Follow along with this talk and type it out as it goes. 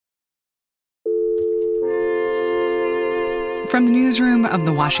From the newsroom of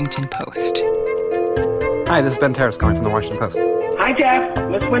The Washington Post. Hi, this is Ben Terrace calling from The Washington Post. Hi, Jeff.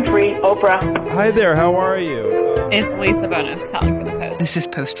 Miss Winfrey, Oprah. Hi there, how are you? It's Lisa Bonus calling for The Post. This is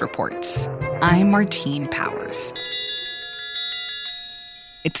Post Reports. I'm Martine Powers.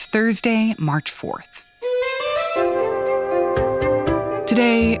 It's Thursday, March 4th.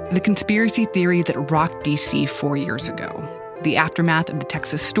 Today, the conspiracy theory that rocked D.C. 4 years ago, the aftermath of the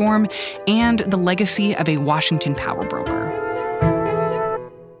Texas storm, and the legacy of a Washington power broker.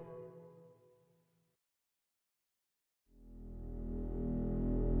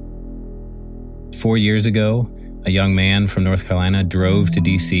 Four years ago, a young man from North Carolina drove to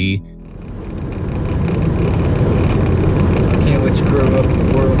D.C. Can't let you grow up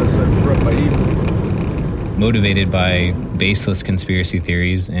in a world that's so corrupt by evil. Motivated by baseless conspiracy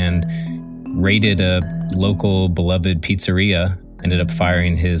theories, and raided a local beloved pizzeria, ended up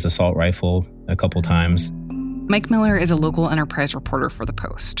firing his assault rifle a couple times. Mike Miller is a local enterprise reporter for The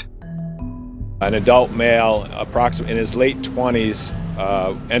Post. An adult male, approximately in his late 20s,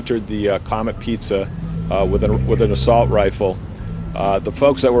 entered the Comet Pizza with an assault rifle. The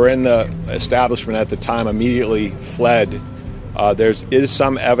folks that were in the establishment at the time immediately fled. There is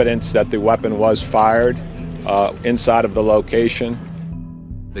some evidence that the weapon was fired inside of the location.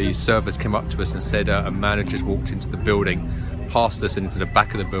 The servers came up to us and said a man had just walked into the building, past us and into the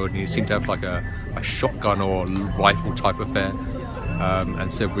back of the building. He seemed to have like a shotgun or a rifle type affair,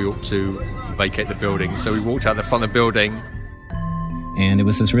 and said we ought to vacate the building. So we walked out the front of the building. And it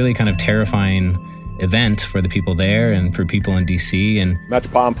was this really kind of terrifying event for the people there and for people in D.C. And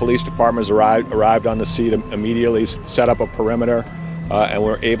Metropolitan Police Department arrived on the scene immediately, set up a perimeter, and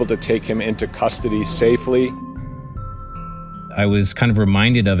were able to take him into custody safely. I was kind of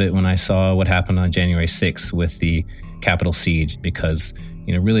reminded of it when I saw what happened on January 6th with the Capitol siege, because,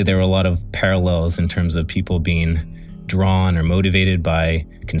 really there were a lot of parallels in terms of people being drawn or motivated by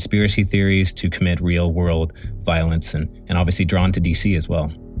conspiracy theories to commit real world violence, and obviously drawn to DC as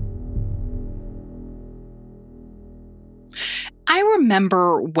well. I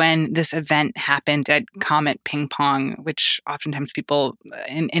remember when this event happened at Comet Ping Pong, which oftentimes people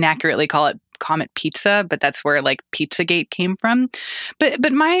inaccurately call it Comet Pizza, but that's where like Pizzagate came from.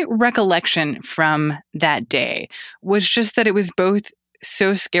 But my recollection from that day was just that it was both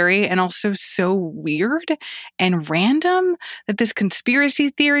so scary and also so weird and random, that this conspiracy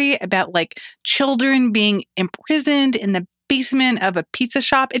theory about like children being imprisoned in the basement of a pizza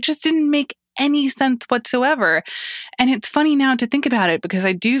shop, it just didn't make any sense whatsoever. And it's funny now to think about it, because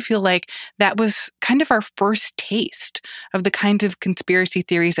I do feel like that was kind of our first taste of the kinds of conspiracy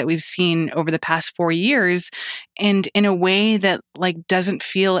theories that we've seen over the past 4 years, and in a way that like doesn't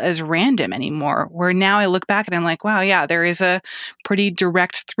feel as random anymore, where now I look back and I'm like, wow, yeah, there is a pretty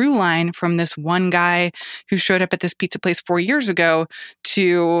direct through line from this one guy who showed up at this pizza place 4 years ago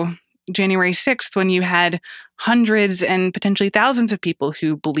to January 6th, when you had hundreds and potentially thousands of people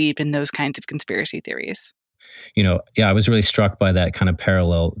who believed in those kinds of conspiracy theories. I was really struck by that kind of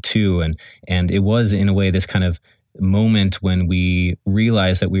parallel too. And it was in a way this kind of moment when we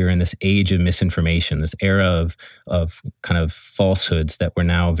realized that we were in this age of misinformation, this era of kind of falsehoods that we're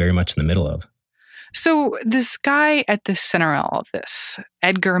now very much in the middle of. So this guy at the center of all of this,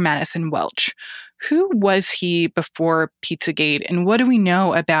 Edgar Madison Welch, who was he before Pizzagate, and what do we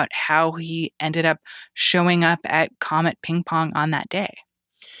know about how he ended up showing up at Comet Ping Pong on that day?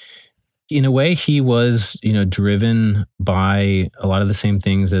 In a way, he was, driven by a lot of the same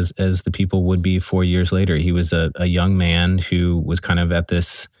things as the people would be 4 years later. He was a young man who was kind of at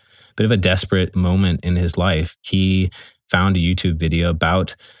this bit of a desperate moment in his life. He found a YouTube video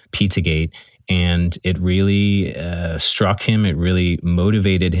about Pizzagate, and it really struck him. It really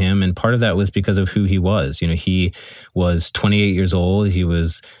motivated him. And part of that was because of who he was. He was 28 years old. He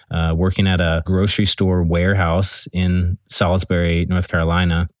was working at a grocery store warehouse in Salisbury, North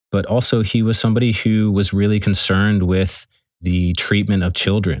Carolina. But also he was somebody who was really concerned with the treatment of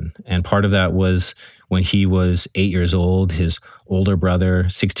children. And part of that was when he was 8 years old, his older brother,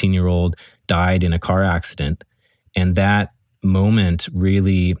 16-year-old, died in a car accident. And that moment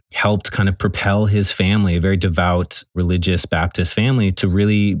really helped kind of propel his family, a very devout, religious Baptist family, to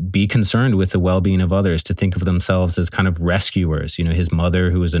really be concerned with the well-being of others, to think of themselves as kind of rescuers. His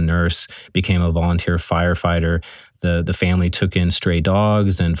mother, who was a nurse, became a volunteer firefighter. The family took in stray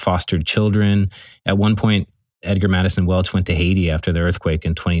dogs and fostered children. At one point, Edgar Madison Welch went to Haiti after the earthquake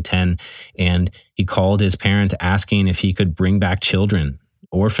in 2010, and he called his parents asking if he could bring back children,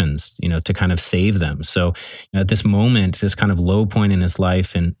 orphans, to kind of save them. So at this moment, this kind of low point in his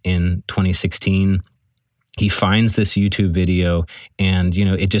life in 2016, he finds this YouTube video and,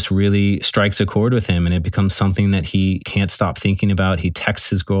 it just really strikes a chord with him, and it becomes something that he can't stop thinking about. He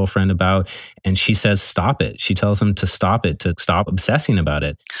texts his girlfriend about, and she says, stop it. She tells him to stop it, to stop obsessing about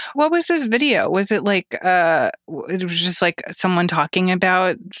it. What was this video? Was it like, it was just like someone talking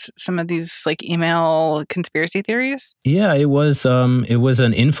about some of these like email conspiracy theories? Yeah, it was an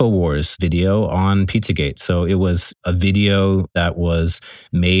InfoWars video on Pizzagate. So it was a video that was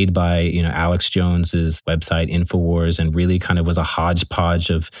made by, Alex Jones's website, InfoWars, and really kind of was a hodgepodge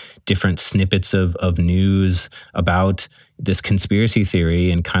of different snippets of news about this conspiracy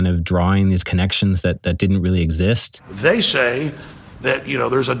theory and kind of drawing these connections that didn't really exist. They say that,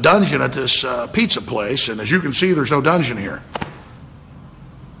 there's a dungeon at this pizza place, and as you can see, there's no dungeon here.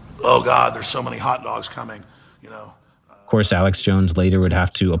 Oh, God, there's so many hot dogs coming, Of course, Alex Jones later would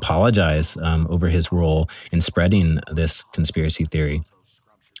have to apologize over his role in spreading this conspiracy theory.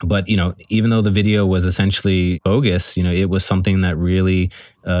 But, even though the video was essentially bogus, it was something that really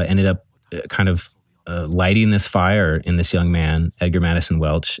ended up kind of lighting this fire in this young man, Edgar Madison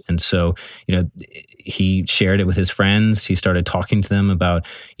Welch. And so, he shared it with his friends. He started talking to them about,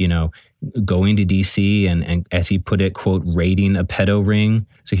 going to DC and as he put it, quote, raiding a pedo ring.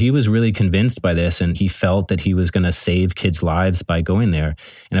 So he was really convinced by this, and he felt that he was going to save kids' lives by going there.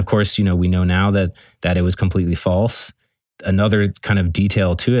 And of course, we know now that it was completely false. Another kind of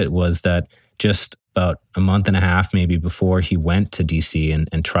detail to it was that just about a month and a half maybe before he went to DC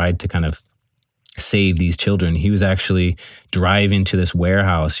and tried to kind of save these children, he was actually driving to this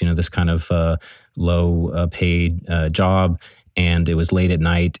warehouse, this kind of low paid job, and it was late at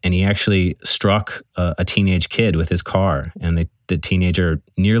night, and he actually struck a teenage kid with his car, and the teenager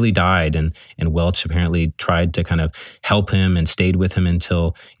nearly died, and Welch apparently tried to kind of help him and stayed with him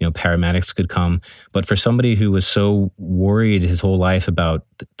until paramedics could come. But for somebody who was so worried his whole life about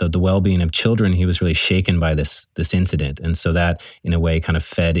the well-being of children, he was really shaken by this incident, and so that in a way kind of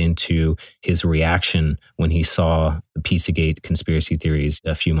fed into his reaction when he saw the Pizzagate conspiracy theories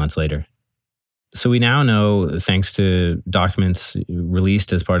a few months later. So we now know, thanks to documents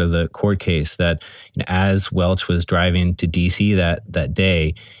released as part of the court case, that as Welch was driving to DC that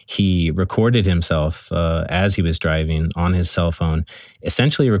day, he recorded himself as he was driving on his cell phone,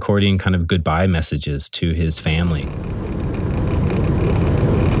 essentially recording kind of goodbye messages to his family. I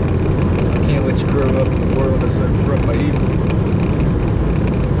can't let you grow up in a world that's so corrupt by evil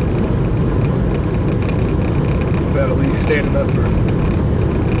without at least standing up for you.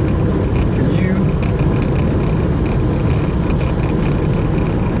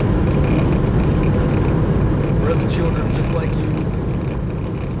 For other children just like you.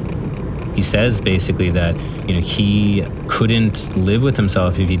 He says basically that he couldn't live with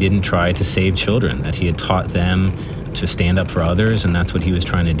himself if he didn't try to save children, that he had taught them to stand up for others, and that's what he was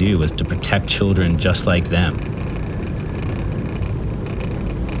trying to do, was to protect children just like them.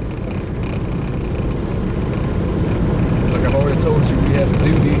 Like I've always told you, we have a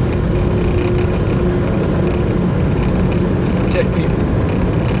duty to protect people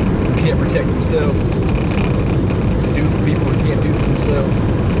who can't protect themselves, to do for people who can't do for themselves.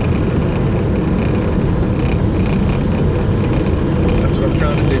 That's what I'm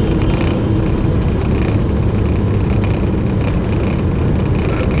trying to do.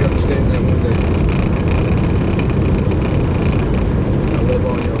 I hope you understand that one day. I love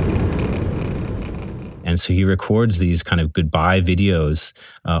all y'all. And so he records these kind of goodbye videos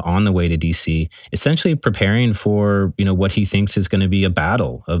on the way to DC, essentially preparing for, what he thinks is going to be a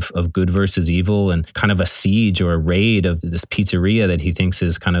battle of good versus evil, and kind of a siege or a raid of this pizzeria that he thinks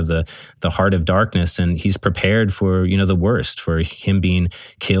is kind of the heart of darkness. And he's prepared for, the worst, for him being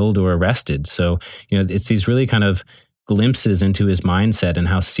killed or arrested. So, it's these really kind of glimpses into his mindset and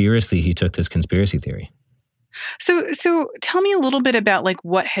how seriously he took this conspiracy theory. So tell me a little bit about like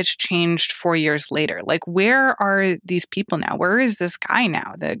what has changed 4 years later. Like, where are these people now? Where is this guy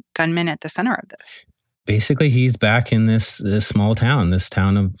now, the gunman at the center of this? Basically, he's back in this small town, this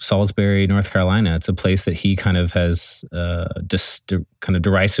town of Salisbury, North Carolina. It's a place that he kind of has just kind of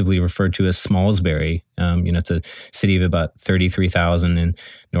derisively referred to as Smallsbury. It's a city of about 33,000 in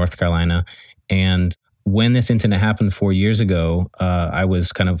North Carolina. And when this incident happened 4 years ago, I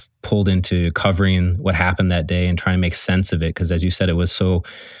was kind of pulled into covering what happened that day and trying to make sense of it. Because as you said, it was so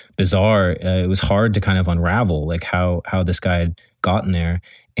bizarre. It was hard to kind of unravel like how this guy had gotten there.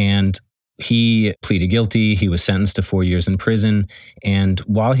 And he pleaded guilty. He was sentenced to 4 years in prison. And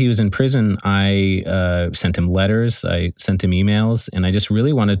while he was in prison, I sent him letters. I sent him emails. And I just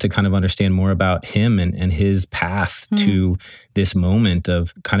really wanted to kind of understand more about him and his path to this moment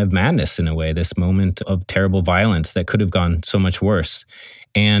of kind of madness in a way, this moment of terrible violence that could have gone so much worse.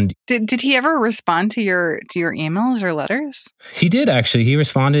 And did he ever respond to your emails or letters? He did, actually. He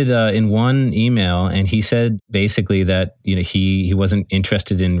responded in one email, and he said basically that he wasn't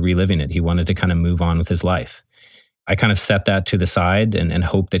interested in reliving it. He wanted to kind of move on with his life. I kind of set that to the side and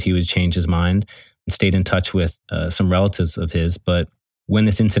hoped that he would change his mind, and stayed in touch with some relatives of his. But when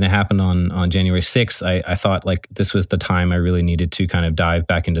this incident happened on January 6th, I thought like this was the time I really needed to kind of dive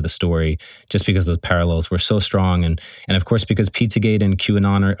back into the story, just because those parallels were so strong. And of course, because Pizzagate and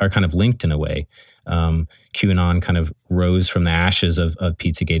QAnon are kind of linked in a way. QAnon kind of rose from the ashes of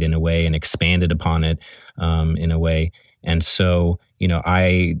Pizzagate in a way and expanded upon it in a way. And so,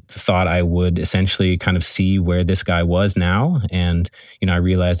 I thought I would essentially kind of see where this guy was now. And, I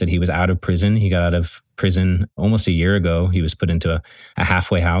realized that he was out of prison. He got out of prison almost a year ago. He was put into a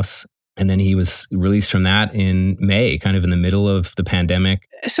halfway house. And then he was released from that in May, kind of in the middle of the pandemic.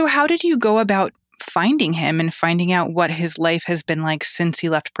 So how did you go about finding him and finding out what his life has been like since he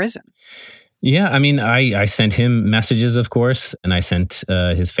left prison? Yeah, I mean, I sent him messages, of course, and I sent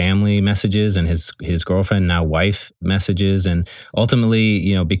his family messages and his girlfriend, now wife, messages. And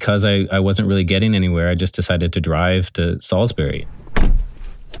ultimately, because I wasn't really getting anywhere, I just decided to drive to Salisbury.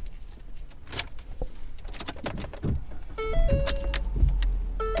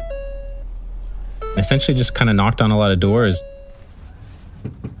 I essentially just kind of knocked on a lot of doors.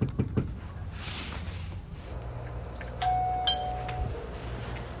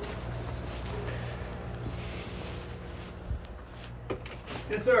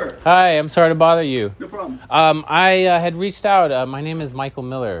 Yes, sir. Hi, I'm sorry to bother you. No problem. I had reached out. My name is Michael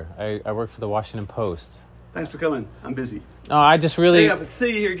Miller. I work for the Washington Post. Thanks for coming. I'm busy. No, I just really... Hey, if I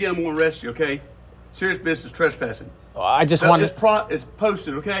see you here again, I'm going to arrest you, okay? Serious business trespassing. I just wanted... It's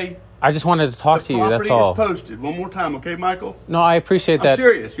posted, okay? I just wanted to talk to you, that's all. The property is posted. One more time, okay, Michael? No, I appreciate that. I'm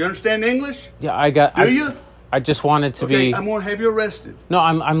serious. You understand English? Yeah, I got... Do you? I just wanted to be... I'm going to have you arrested. No,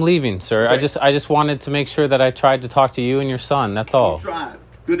 I'm leaving, sir. Okay. I just wanted to make sure that I tried to talk to you and your son, that's all. You tried.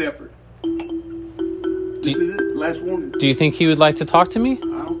 Good effort. This is it. Last warning. Do you think he would like to talk to me?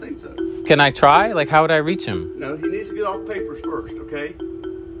 I don't think so. Can I try? Like, how would I reach him? No, he needs to get off papers first, okay?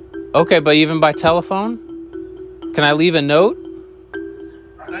 Okay, but even by telephone? Can I leave a note?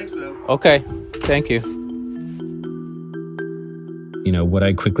 I think so. Okay, thank you. What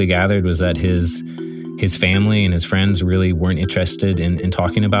I quickly gathered was that his family and his friends really weren't interested in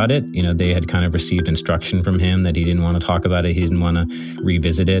talking about it. They had kind of received instruction from him that he didn't want to talk about it. He didn't want to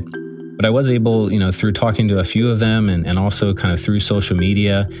revisit it. But I was able, through talking to a few of them and also kind of through social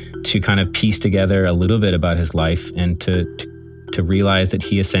media to kind of piece together a little bit about his life and to realize that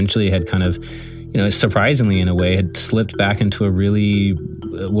he essentially had kind of, surprisingly in a way, had slipped back into a really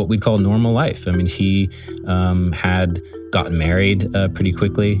what we'd call normal life. I mean, he had gotten married pretty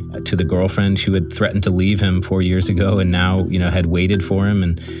quickly to the girlfriend who had threatened to leave him 4 years ago and now, had waited for him.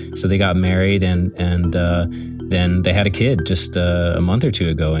 And so they got married and then they had a kid just a month or two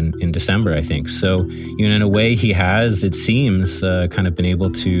ago in December, I think. So, in a way he has, it seems, kind of been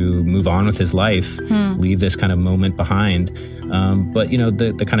able to move on with his life, leave this kind of moment behind. But,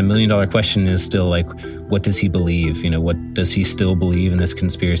 the kind of $1 million question is still like, what does he believe? What does he still believe in this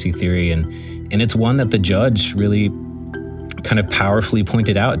conspiracy theory? And it's one that the judge really kind of powerfully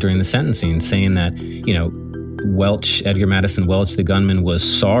pointed out during the sentencing, saying that, Welch, Edgar Madison Welch, the gunman, was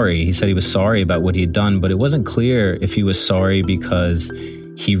sorry. He said he was sorry about what he had done, but it wasn't clear if he was sorry because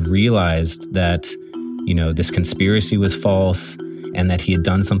he realized that, this conspiracy was false and that he had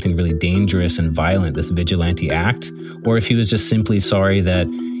done something really dangerous and violent, this vigilante act, or if he was just simply sorry that,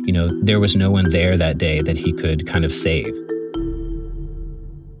 there was no one there that day that he could kind of save.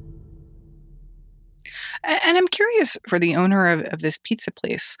 And I'm curious, for the owner of this pizza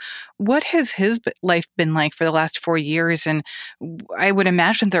place, what has his life been like for the last 4 years? And I would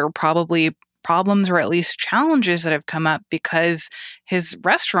imagine there are probably problems or at least challenges that have come up because his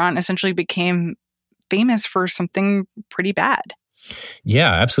restaurant essentially became famous for something pretty bad.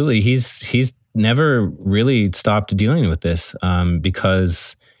 Yeah, absolutely. He's never really stopped dealing with this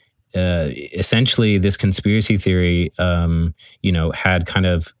because essentially this conspiracy theory, had kind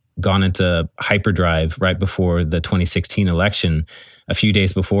of gone into hyperdrive right before the 2016 election. A few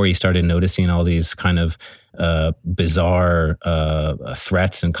days before, he started noticing all these kind of bizarre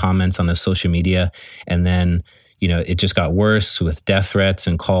threats and comments on his social media. And then, it just got worse with death threats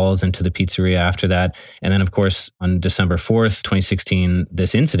and calls into the pizzeria after that. And then, of course, on December 4th, 2016,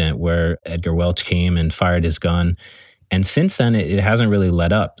 this incident where Edgar Welch came and fired his gun. And since then, it hasn't really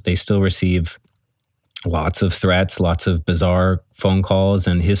let up. They still receive lots of threats, lots of bizarre phone calls,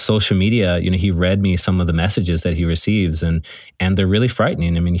 and his social media, he read me some of the messages that he receives, and they're really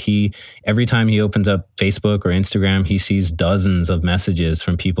frightening. I mean, every time he opens up Facebook or Instagram, he sees dozens of messages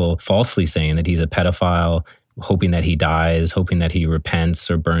from people falsely saying that he's a pedophile, hoping that he dies, hoping that he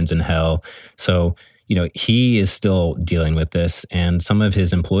repents or burns in hell. So, he is still dealing with this, and some of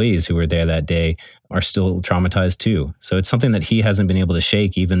his employees who were there that day are still traumatized too. So it's something that he hasn't been able to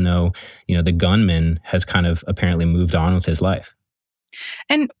shake, even though, the gunman has kind of apparently moved on with his life.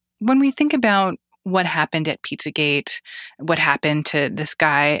 And when we think about what happened at Pizzagate, what happened to this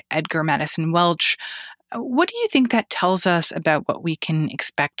guy, Edgar Madison Welch, what do you think that tells us about what we can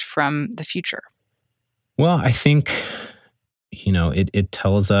expect from the future? Well, I think, it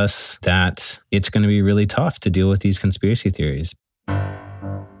tells us that it's going to be really tough to deal with these conspiracy theories.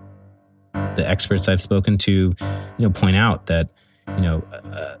 The experts I've spoken to, point out that,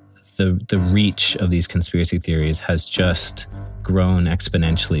 the reach of these conspiracy theories has just grown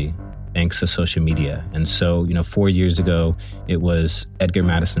exponentially thanks to social media. And so, 4 years ago, it was Edgar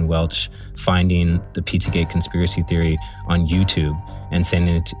Madison Welch finding the Pizzagate conspiracy theory on YouTube and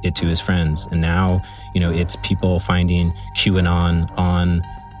sending it to his friends. And now, it's people finding QAnon on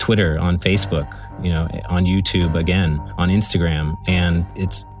Twitter, on Facebook, on YouTube again, on Instagram. And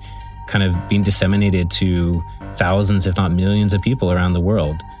it's kind of being disseminated to thousands, if not millions of people around the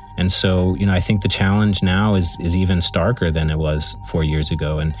world. And so, I think the challenge now is even starker than it was 4 years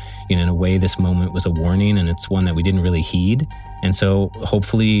ago. And, in a way, this moment was a warning, and it's one that we didn't really heed. And so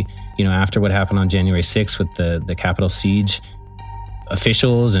hopefully, after what happened on January 6th with the Capitol siege,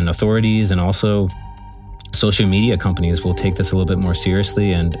 officials and authorities and also social media companies will take this a little bit more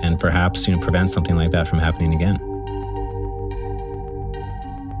seriously and perhaps, prevent something like that from happening again.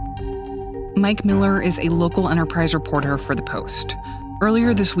 Mike Miller is a local enterprise reporter for The Post.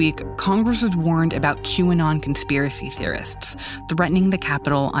 Earlier this week, Congress was warned about QAnon conspiracy theorists threatening the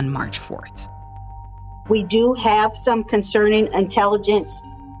Capitol on March 4th. We do have some concerning intelligence,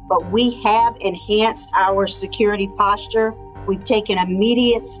 but we have enhanced our security posture. We've taken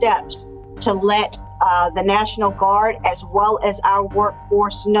immediate steps to let the National Guard as well as our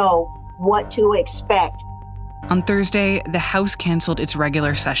workforce know what to expect. On Thursday, the House canceled its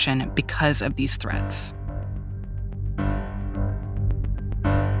regular session because of these threats.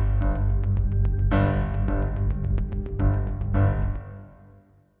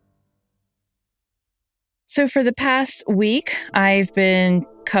 So for the past week, I've been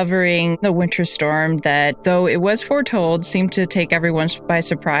covering the winter storm that, though it was foretold, seemed to take everyone by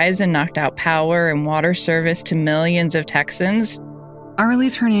surprise and knocked out power and water service to millions of Texans.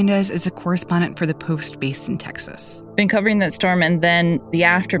 Arilise Hernandez is a correspondent for The Post based in Texas. Been covering that storm and then the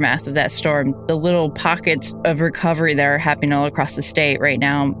aftermath of that storm, the little pockets of recovery that are happening all across the state right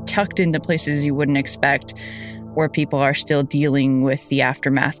now, tucked into places you wouldn't expect, where people are still dealing with the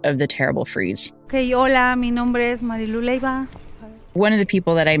aftermath of the terrible freeze. Okay, hola, mi nombre es Marilu Leiva. One of the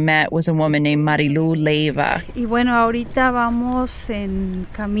people that I met was a woman named Marilu Leiva. Y bueno, ahorita vamos en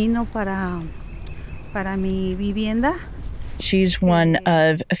camino para mi vivienda. She's one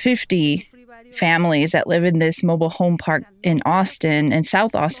of 50 families that live in this mobile home park in Austin, and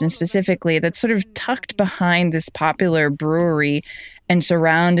South Austin specifically, that's sort of tucked behind this popular brewery and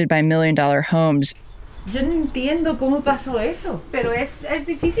surrounded by million-dollar homes. Yo no entiendo cómo pasó eso. Pero es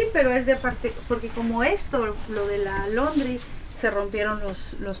difícil, pero es de parte, porque como esto, lo de la laundry, se rompieron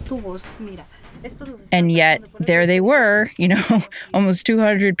los tubos. Mira. And yet, there they were, almost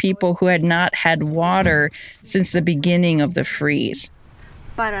 200 people who had not had water since the beginning of the freeze.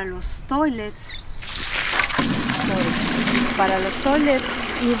 Para los toilets,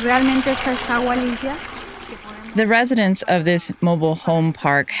 y realmente esta es agua limpia. The residents of this mobile home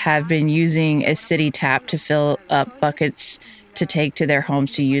park have been using a city tap to fill up buckets to take to their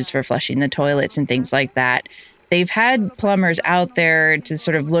homes to use for flushing the toilets and things like that. They've had plumbers out there to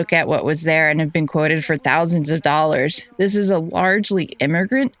sort of look at what was there and have been quoted for thousands of dollars. This is a largely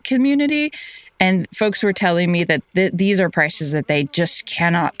immigrant community, and folks were telling me that these are prices that they just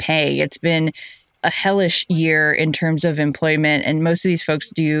cannot pay. It's been a hellish year in terms of employment, and most of these folks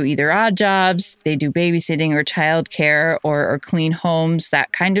do either odd jobs, they do babysitting or childcare or clean homes,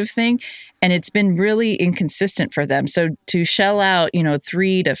 that kind of thing. And it's been really inconsistent for them. So to shell out,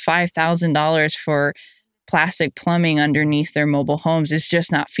 $3,000 to $5,000 for plastic plumbing underneath their mobile homes is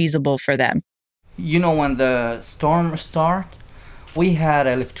just not feasible for them. When the storm started, we had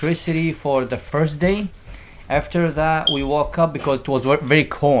electricity for the first day. After that, we woke up because it was very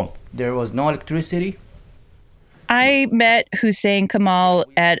cold. There was no electricity. I met Hussein Kamal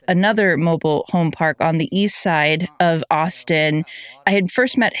at another mobile home park on the east side of Austin. I had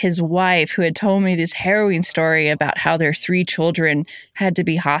first met his wife, who had told me this harrowing story about how their 3 children had to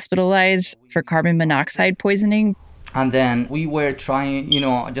be hospitalized for carbon monoxide poisoning. And then we were trying,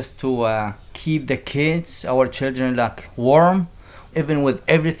 just to keep the kids, our children, like warm. Even with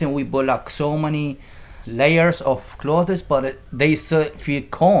everything, we put like so many layers of clothes, but they still feel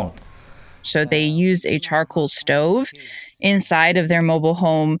cold. So they used a charcoal stove inside of their mobile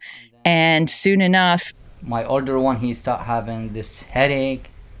home, and soon enough, my older one, he started having this headache,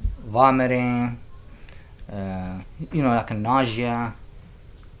 vomiting, like a nausea,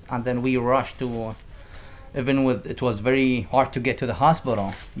 and then we rushed to. It was very hard to get to the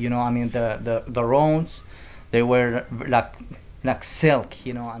hospital. The roads, they were like silk.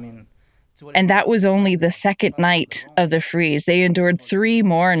 And that was only the second night of the freeze. They endured 3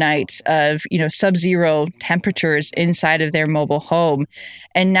 more nights of, sub-zero temperatures inside of their mobile home.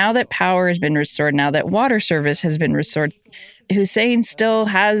 And now that power has been restored, now that water service has been restored, Hussein still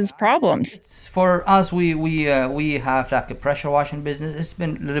has problems. For us, we have like a pressure washing business. It's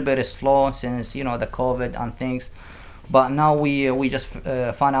been a little bit slow since, the COVID and things. But now we just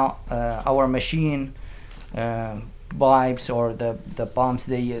found out our machine, pipes or the pumps,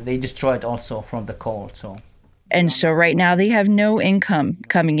 they destroyed also from the cold. And so right now they have no income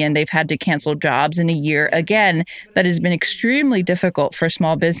coming in. They've had to cancel jobs in a year. Again, that has been extremely difficult for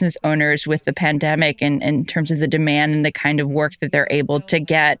small business owners with the pandemic and in terms of the demand and the kind of work that they're able to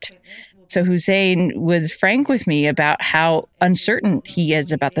get. So Hussein was frank with me about how uncertain he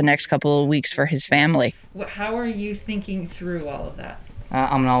is about the next couple of weeks for his family. How are you thinking through all of that?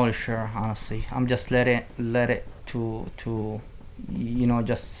 I'm not really sure, honestly. I'm just let it to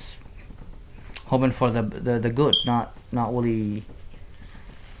just hoping for the good, not really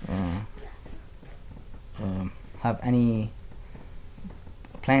have any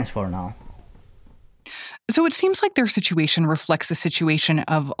plans for now. So it seems like their situation reflects the situation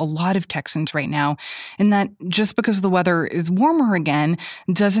of a lot of Texans right now, in that just because the weather is warmer again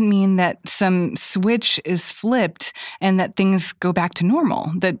doesn't mean that some switch is flipped and that things go back to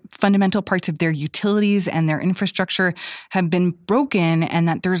normal, that fundamental parts of their utilities and their infrastructure have been broken and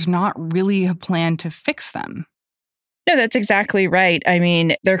that there's not really a plan to fix them. No, that's exactly right. I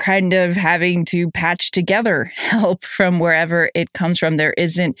mean, they're kind of having to patch together help from wherever it comes from. There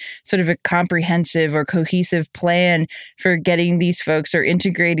isn't sort of a comprehensive or cohesive plan for getting these folks or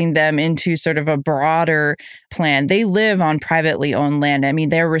integrating them into sort of a broader plan. They live on privately owned land. I mean,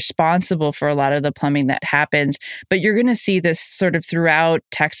 they're responsible for a lot of the plumbing that happens. But you're going to see this sort of throughout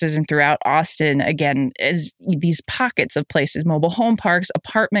Texas and throughout Austin, again, as these pockets of places, mobile home parks,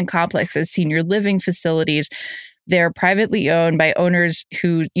 apartment complexes, senior living facilities. They're privately owned by owners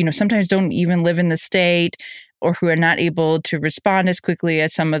who, sometimes don't even live in the state or who are not able to respond as quickly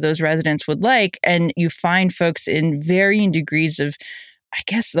as some of those residents would like. And you find folks in varying degrees of, I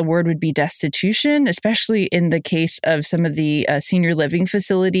guess the word would be destitution, especially in the case of some of the senior living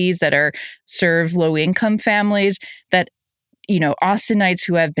facilities that serve low-income families that, Austinites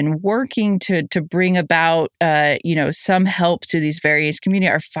who have been working to bring about, some help to these various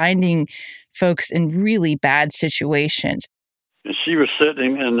communities are finding folks in really bad situations. And she was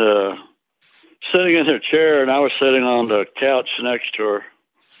sitting in her chair, and I was sitting on the couch next to her,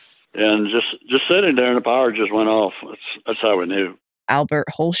 and just sitting there, and the power just went off. That's how we knew. Albert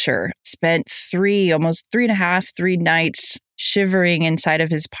Holscher spent almost 3 nights shivering inside of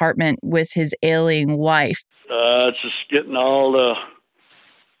his apartment with his ailing wife. Just getting all the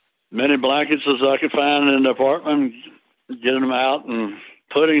many blankets as I could find in the apartment, getting them out and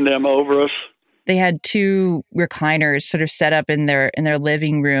putting them over us. They had 2 recliners sort of set up in their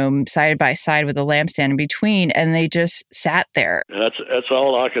living room side by side with a lampstand in between, and they just sat there. And that's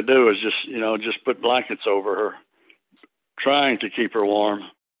all I could do is just put blankets over her, trying to keep her warm.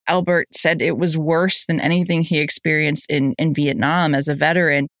 Albert said it was worse than anything he experienced in Vietnam as a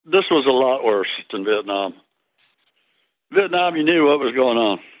veteran. This was a lot worse than Vietnam. Vietnam, you knew what was going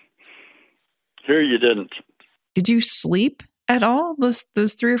on. Here you didn't. Did you sleep at all those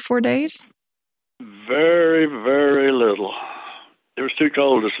 3 or 4 days? Very, very little. It was too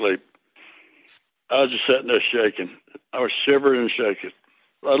cold to sleep. I was just sitting there shaking. I was shivering and shaking.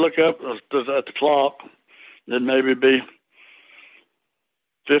 I look up at the clock, then maybe be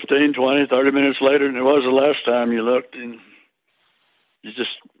 15, 20, 30 minutes later than it was the last time you looked, and you're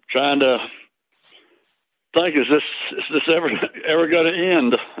just trying to think, is this ever going to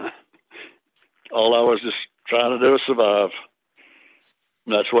end? All I was just trying to do was survive.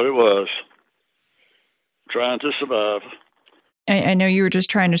 And that's what it was. Trying to survive. I know you were just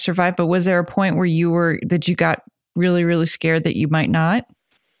trying to survive, but was there a point where you got really, really scared that you might not?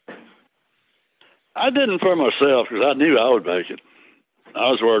 I didn't for myself because I knew I would make it. I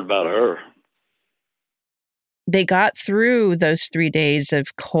was worried about her. They got through those 3 days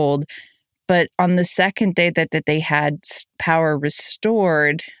of cold, but on the second day that they had power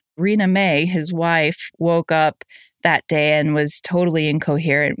restored, Rena May, his wife, woke up that day and was totally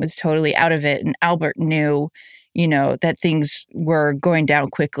incoherent, was totally out of it. And Albert knew, that things were going down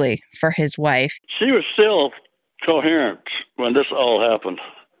quickly for his wife. She was still coherent when this all happened.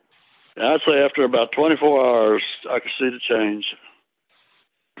 And I'd say after about 24 hours, I could see the change.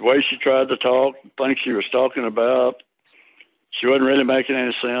 The way she tried to talk, things she was talking about, she wasn't really making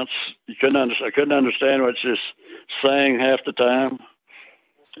any sense. I couldn't understand what she was saying half the time.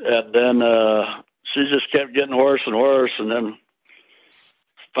 And then she just kept getting worse and worse. And then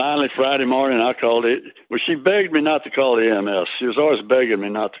finally Friday morning, I called it. Well, she begged me not to call the EMS. She was always begging me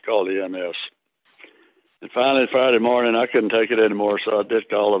not to call the EMS. And finally Friday morning, I couldn't take it anymore, so I did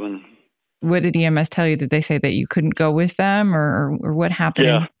call them. And what did EMS tell you? Did they say that you couldn't go with them, or what happened?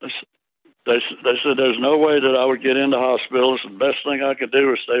 Yeah, they said there's no way that I would get into hospitals. The best thing I could do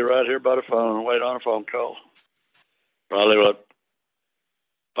was stay right here by the phone and wait on a phone call. Probably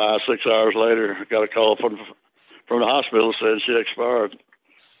 5-6 hours later, I got a call from the hospital saying she expired.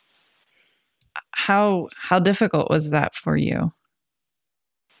 How difficult was that for you?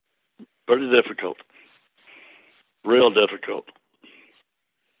 Pretty difficult. Real difficult.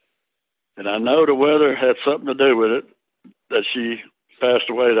 And I know the weather had something to do with it, that she passed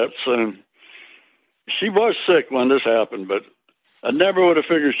away that soon. She was sick when this happened, but I never would have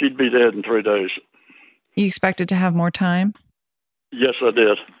figured she'd be dead in 3 days. You expected to have more time? Yes, I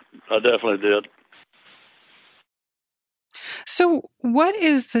did. I definitely did. So what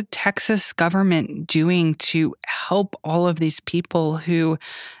is the Texas government doing to help all of these people who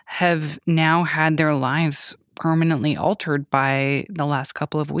have now had their lives permanently altered by the last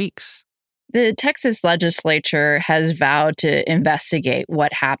couple of weeks? The Texas legislature has vowed to investigate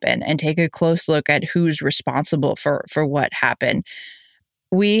what happened and take a close look at who's responsible for what happened.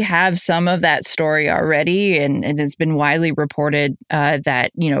 We have some of that story already, and it's been widely reported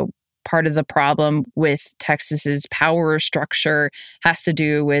that, part of the problem with Texas's power structure has to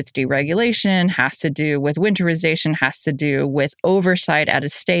do with deregulation, has to do with winterization, has to do with oversight at a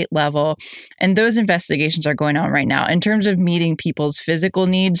state level. And those investigations are going on right now. In terms of meeting people's physical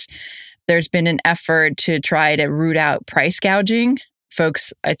needs, there's been an effort to try to root out price gouging.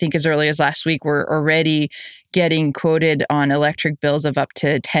 Folks, I think as early as last week, were already getting quoted on electric bills of up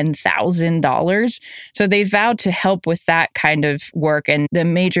to $10,000. So they vowed to help with that kind of work. And the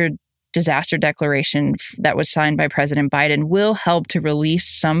major disaster declaration that was signed by President Biden will help to release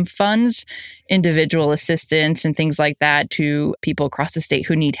some funds, individual assistance and things like that, to people across the state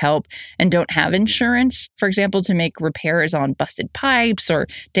who need help and don't have insurance, for example, to make repairs on busted pipes or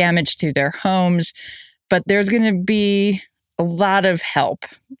damage to their homes. But there's going to be a lot of help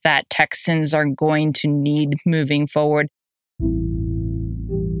that Texans are going to need moving forward.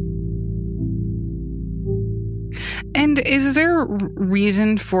 And is there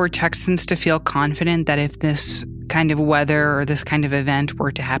reason for Texans to feel confident that if this kind of weather or this kind of event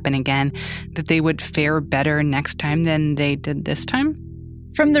were to happen again, that they would fare better next time than they did this time?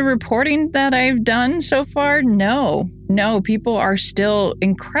 From the reporting that I've done so far, no. People are still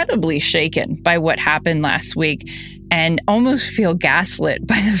incredibly shaken by what happened last week and almost feel gaslit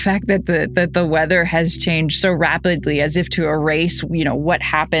by the fact that the weather has changed so rapidly, as if to erase, what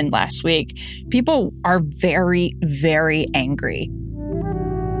happened last week. People are very, very angry.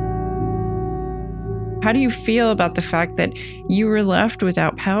 How do you feel about the fact that you were left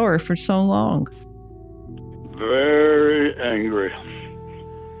without power for so long? Very angry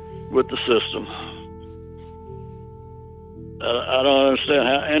with the system. I don't understand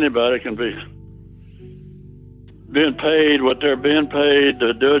how anybody can be being paid what they're being paid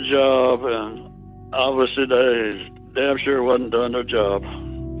to do a job, and obviously they damn sure wasn't doing their job.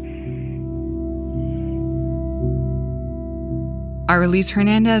 Arelis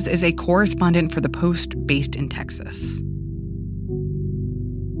Hernandez is a correspondent for The Post based in Texas.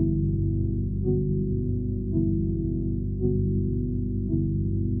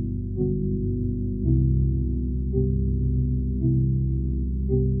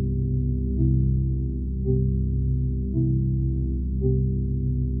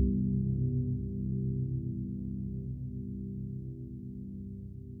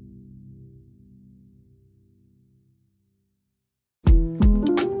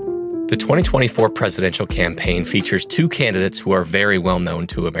 The 2024 presidential campaign features two candidates who are very well known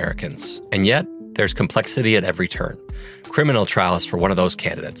to Americans. And yet, there's complexity at every turn. criminal trials for one of those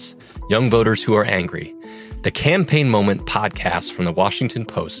candidates, young voters who are angry. The Campaign Moment podcast from the Washington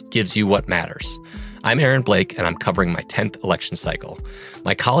Post gives you what matters. I'm Aaron Blake, and I'm covering my 10th election cycle.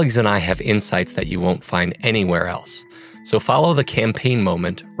 My colleagues and I have insights that you won't find anywhere else. So follow The Campaign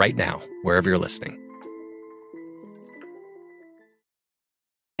Moment right now, wherever you're listening.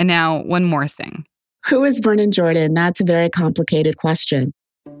 And now, one more thing. Who is Vernon Jordan? That's a very complicated question.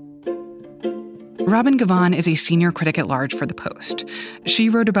 Robin Givhan is a senior critic at large for The Post. She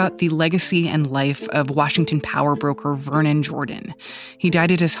wrote about the legacy and life of Washington power broker Vernon Jordan. He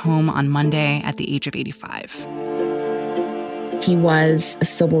died at his home on Monday at the age of 85. He was a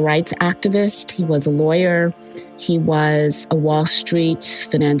civil rights activist. He was a lawyer. He was a Wall Street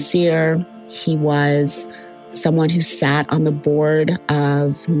financier. He was someone who sat on the board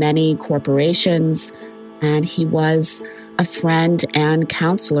of many corporations. And he was a friend and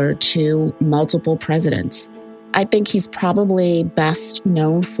counselor to multiple presidents. I think he's probably best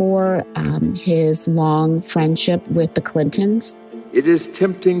known for his long friendship with the Clintons. It is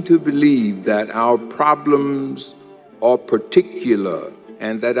tempting to believe that our problems are particular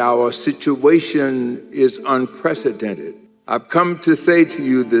and that our situation is unprecedented. I've come to say to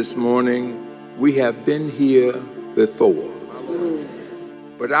you this morning, we have been here before.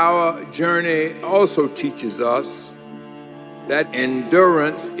 But our journey also teaches us that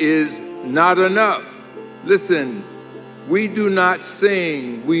endurance is not enough. Listen, we do not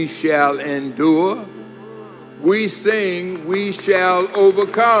sing, we shall endure. We sing, we shall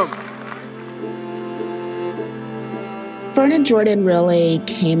overcome. Vernon Jordan really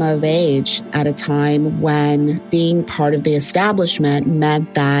came of age at a time when being part of the establishment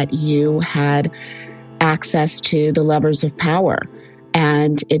meant that you had access to the levers of power.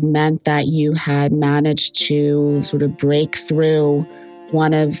 And it meant that you had managed to sort of break through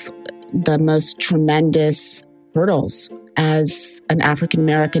one of the most tremendous hurdles as an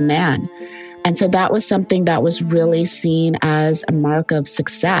African-American man. And so that was something that was really seen as a mark of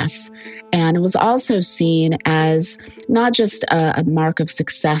success. And it was also seen as not just a mark of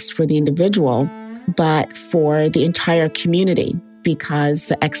success for the individual, but for the entire community, because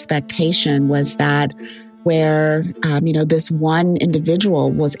the expectation was that where, this one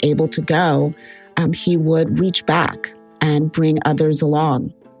individual was able to go, he would reach back and bring others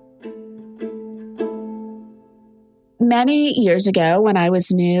along. Many years ago, when I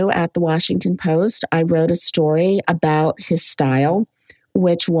was new at the Washington Post, I wrote a story about his style,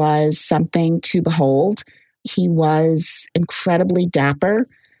 which was something to behold. He was incredibly dapper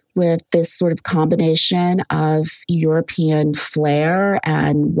with this sort of combination of European flair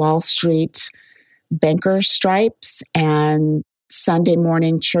and Wall Street banker stripes and Sunday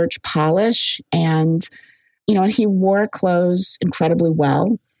morning church polish. And, he wore clothes incredibly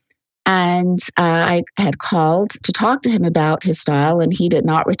well. And I had called to talk to him about his style, and he did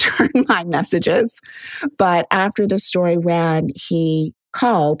not return my messages. But after the story ran, he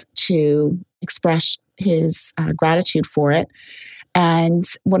called to express his gratitude for it. And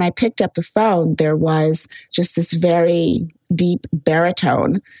when I picked up the phone, there was just this very deep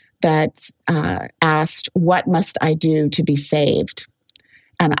baritone that asked, "What must I do to be saved?"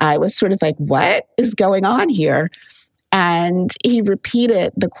 And I was sort of like, what is going on here? And he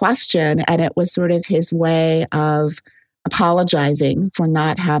repeated the question, and it was sort of his way of apologizing for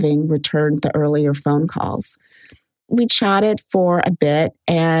not having returned the earlier phone calls. We chatted for a bit,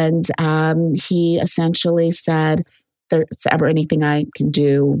 and he essentially said, "If there's ever anything I can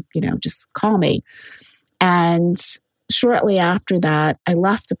do, just call me." And shortly after that, I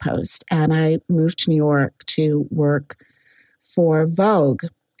left the Post and I moved to New York to work for Vogue.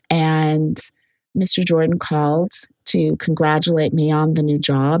 And Mr. Jordan called to congratulate me on the new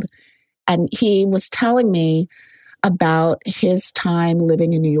job. And he was telling me about his time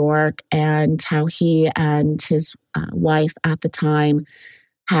living in New York and how he and his wife at the time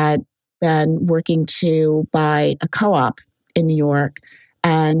had been working to buy a co-op in New York,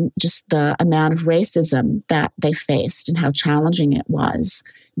 and just the amount of racism that they faced and how challenging it was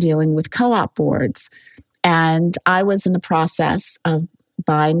dealing with co-op boards. And I was in the process of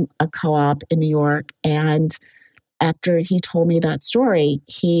buying a co-op in New York. And after he told me that story,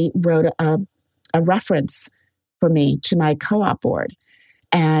 he wrote a reference for me to my co-op board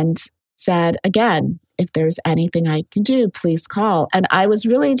and said, again, if there's anything I can do, please call. And I was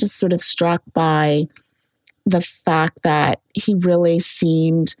really just sort of struck by the fact that he really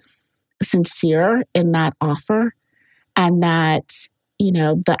seemed sincere in that offer, and that,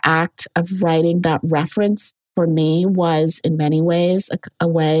 the act of writing that reference for me was in many ways a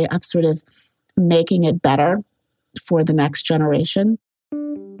way of sort of making it better for the next generation.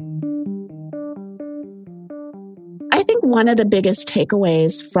 I think think one of the biggest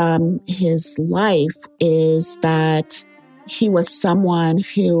takeaways from his life is that he was someone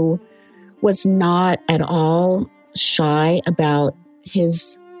who was not at all shy about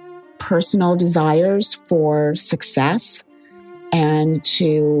his personal desires for success and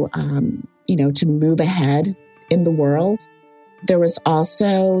to move ahead in the world. There was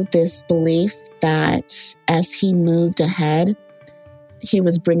also this belief that as he moved ahead, he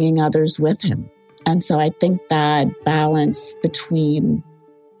was bringing others with him. And so I think that balance between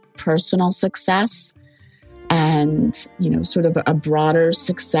personal success and, sort of a broader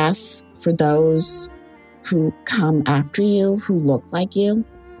success for those who come after you, who look like you,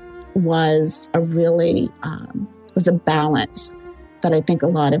 was a balance that I think a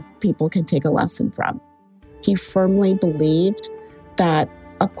lot of people can take a lesson from. He firmly believed that,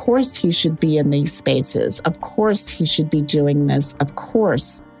 of course, he should be in these spaces. Of course, he should be doing this. Of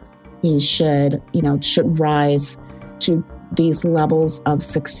course, he should rise to these levels of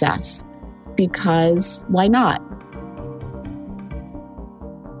success. Because why not?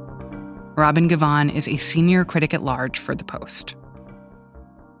 Robin Givhan is a senior critic at large for The Post.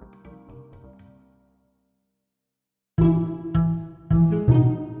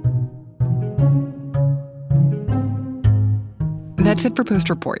 That's it for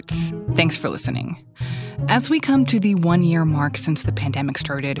Post Reports. Thanks for listening. As we come to the 1-year mark since the pandemic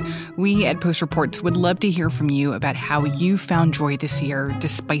started, we at Post Reports would love to hear from you about how you found joy this year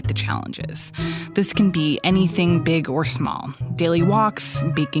despite the challenges. This can be anything big or small. Daily walks,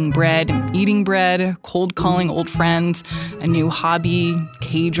 baking bread, eating bread, cold calling old friends, a new hobby,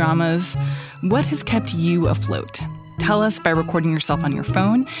 K-dramas. What has kept you afloat? Tell us by recording yourself on your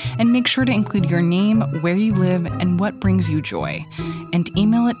phone, and make sure to include your name, where you live, and what brings you joy. And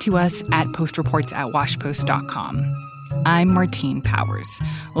email it to us at postreports@washpost.com. I'm Martine Powers.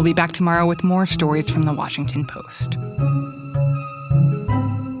 We'll be back tomorrow with more stories from the Washington Post.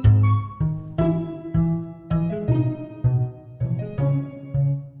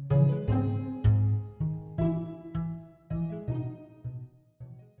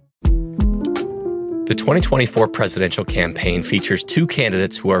 The 2024 presidential campaign features two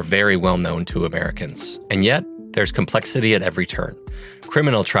candidates who are very well known to Americans. And yet, there's complexity at every turn.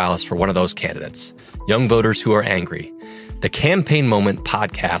 Criminal trials for one of those candidates. Young voters who are angry. The Campaign Moment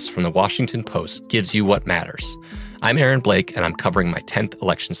podcast from the Washington Post gives you what matters. I'm Aaron Blake, and I'm covering my 10th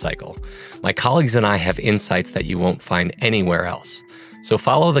election cycle. My colleagues and I have insights that you won't find anywhere else. So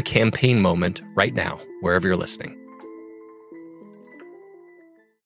follow The Campaign Moment right now, wherever you're listening.